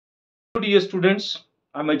Hello dear students,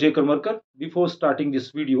 I'm Ajay Karmarkar. Before starting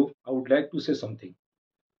this video, I would like to say something.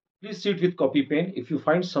 Please sit with copy pen. If you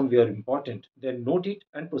find somewhere important, then note it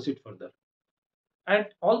and proceed further. And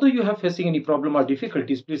although you have facing any problem or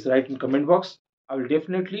difficulties, please write in comment box. I will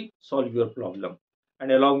definitely solve your problem.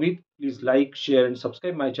 And along with, please like, share and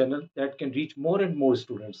subscribe my channel that can reach more and more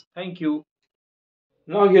students. Thank you.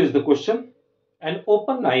 Now here is the question. An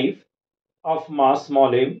open knife of mass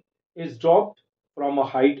small m is dropped from a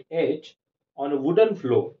height h on a wooden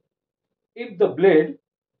floor. If the blade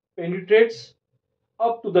penetrates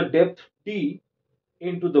up to the depth d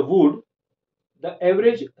into the wood, the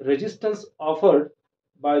average resistance offered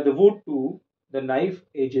by the wood to the knife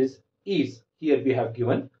edges is, here we have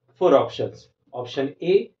given four options. Option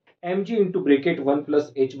A, mg into bracket 1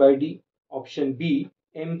 plus h by d. Option B,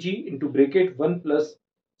 mg into bracket 1 plus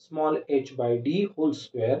small h by d whole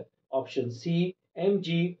square. Option C,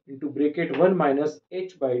 mg into bracket 1 minus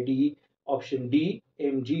h by d. Option D,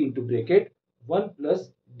 mg into bracket 1 plus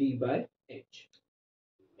d by h.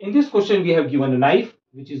 In this question, we have given a knife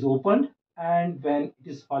which is opened, and when it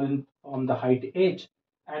is fallen from the height h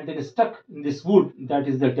and then stuck in this wood, that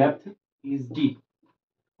is the depth is d.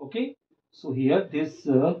 Okay, so here this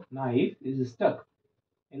knife is stuck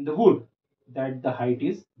in the wood, that the height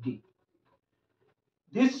is d.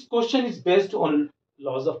 This question is based on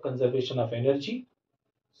laws of conservation of energy.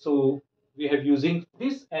 So we have using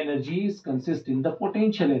this energy is consist in the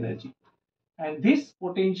potential energy, and this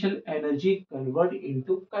potential energy convert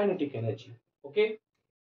into kinetic energy. Okay.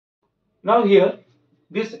 Now here,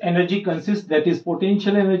 this energy consists, that is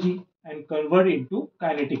potential energy, and convert into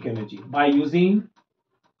kinetic energy by using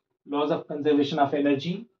laws of conservation of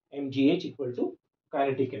energy. Mgh equal to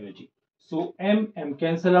kinetic energy. So m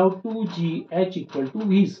cancel out, 2gh equal to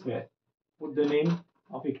v square. Put the name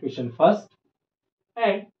of equation first,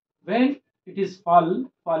 and when it is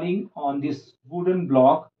falling on this wooden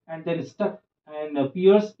block and then stuck and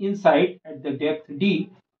appears inside at the depth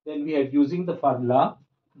d, then we are using the formula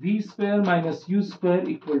v square minus u square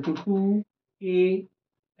equal to 2a,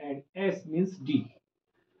 and s means d.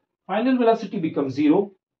 Final velocity becomes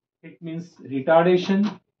 0. It means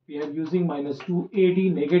retardation. We are using minus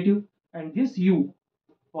 2ad negative, and this u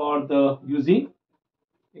for the using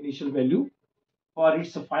initial value, for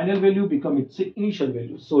its final value become its initial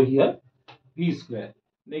value. So here v square,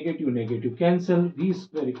 negative negative cancel, v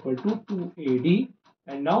square equal to 2ad,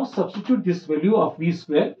 and now substitute this value of v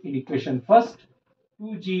square in equation first.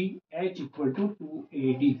 2gh equal to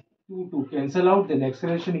 2ad, 2 cancel out, then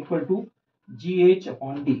acceleration equal to gh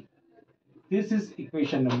upon d. This is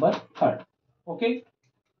equation number third. Okay,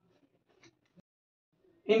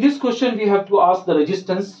 in this question we have to ask the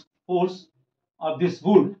resistance force of this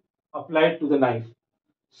wood applied to the knife.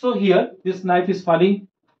 So here this knife is falling,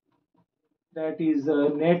 that is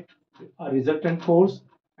net resultant force,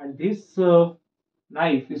 and this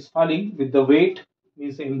knife is falling with the weight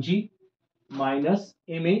means mg minus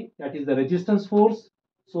ma, that is the resistance force.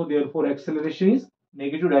 So therefore acceleration is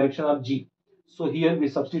negative direction of g. So here we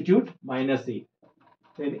substitute minus a,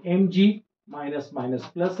 then mg minus minus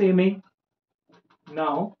plus ma.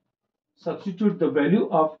 Now substitute the value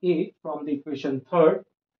of a from the equation third,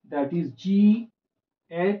 that is g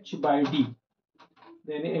h by d.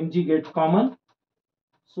 Then mg get common,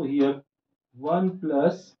 so here 1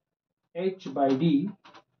 plus h by d.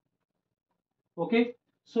 Okay,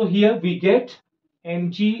 so here we get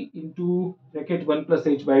mg into bracket 1 plus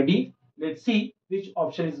h by d. Let's see which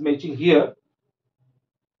option is matching here.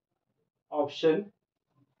 Option.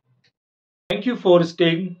 Thank you for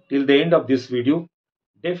staying till the end of this video.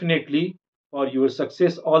 Definitely for your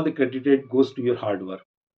success, all the credit goes to your hard work.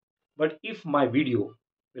 But if my video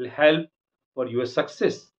will help for your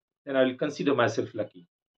success, then I will consider myself lucky.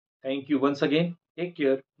 Thank you once again. Take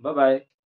care. Bye bye.